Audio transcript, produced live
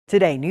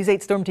Today, News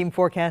 8 Storm Team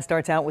forecast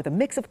starts out with a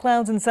mix of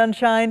clouds and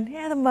sunshine.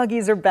 Yeah, the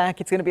muggies are back.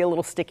 It's going to be a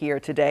little stickier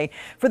today.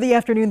 For the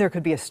afternoon, there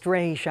could be a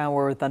stray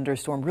shower or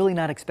thunderstorm. Really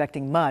not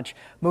expecting much.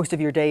 Most of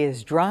your day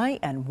is dry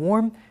and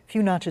warm.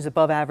 Few notches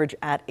above average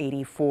at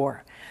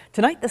 84.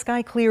 Tonight, the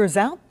sky clears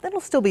out. That'll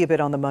still be a bit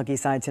on the muggy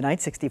side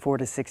tonight, 64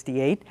 to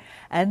 68.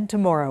 And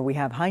tomorrow, we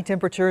have high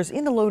temperatures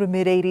in the low to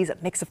mid 80s, a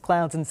mix of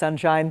clouds and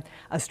sunshine,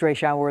 a stray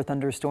shower or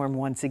thunderstorm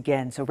once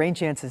again. So rain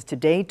chances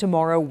today,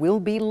 tomorrow will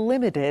be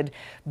limited.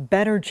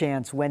 Better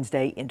chance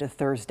Wednesday into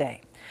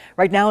Thursday.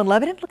 Right now in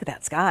Lebanon, look at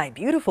that sky.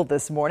 Beautiful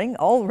this morning,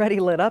 already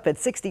lit up at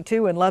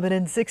 62 in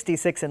Lebanon,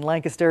 66 in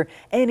Lancaster.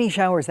 Any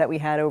showers that we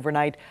had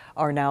overnight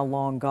are now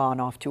long gone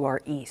off to our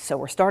east. So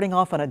we're starting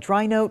off on a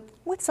dry note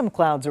with some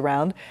clouds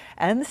around,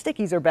 and the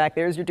stickies are back.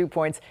 There's your dew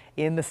points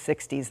in the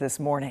 60s this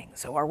morning.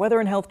 So our weather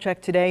and health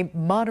check today,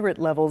 moderate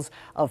levels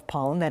of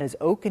pollen, that is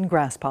oak and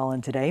grass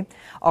pollen today.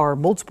 Our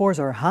mold spores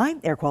are high,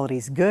 air quality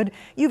is good.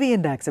 UV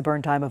index, a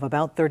burn time of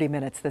about 30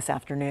 minutes this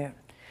afternoon.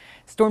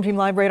 Storm Team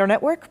Live Radar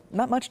Network,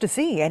 not much to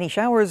see. Any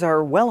showers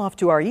are well off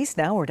to our east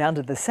now or down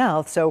to the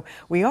south, so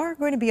we are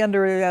going to be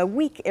under a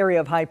weak area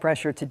of high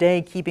pressure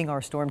today, keeping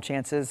our storm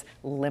chances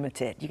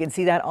limited. You can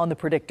see that on the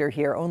predictor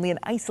here. Only an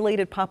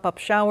isolated pop-up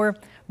shower.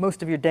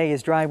 Most of your day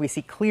is dry. We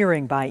see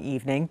clearing by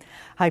evening.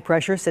 High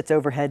pressure sits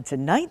overhead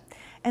tonight.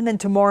 And then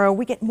tomorrow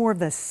we get more of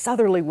the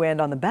southerly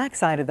wind on the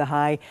backside of the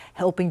high,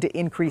 helping to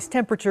increase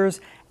temperatures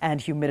and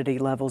humidity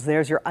levels.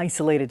 There's your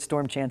isolated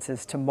storm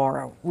chances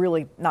tomorrow.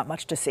 Really not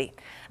much to see.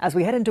 As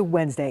we head into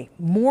Wednesday,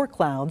 more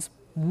clouds.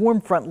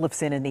 Warm front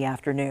lifts in the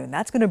afternoon.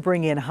 That's going to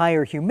bring in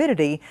higher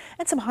humidity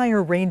and some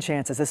higher rain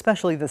chances,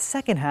 especially the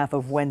second half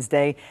of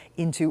Wednesday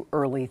into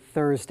early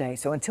Thursday.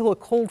 So until a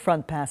cold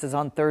front passes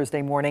on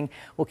Thursday morning,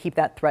 we'll keep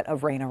that threat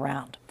of rain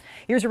around.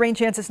 Here's your rain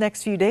chances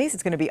next few days.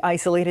 It's going to be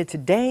isolated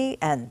today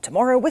and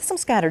tomorrow with some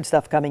scattered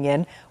stuff coming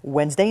in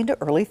Wednesday into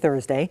early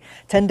Thursday.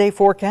 10-day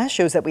forecast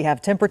shows that we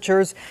have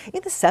temperatures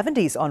in the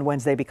 70s on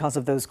Wednesday because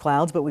of those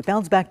clouds, but we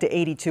bounce back to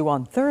 82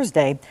 on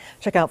Thursday.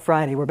 Check out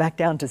Friday. We're back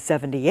down to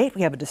 78.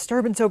 We have a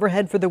disturbance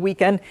overhead for the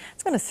weekend.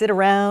 It's going to sit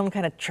around,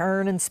 kind of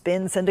churn and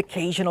spin, send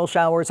occasional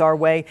showers our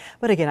way.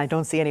 But again, I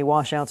don't see any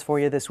washouts for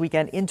you this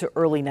weekend into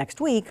early next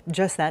week,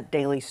 just that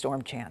daily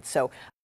storm chance. So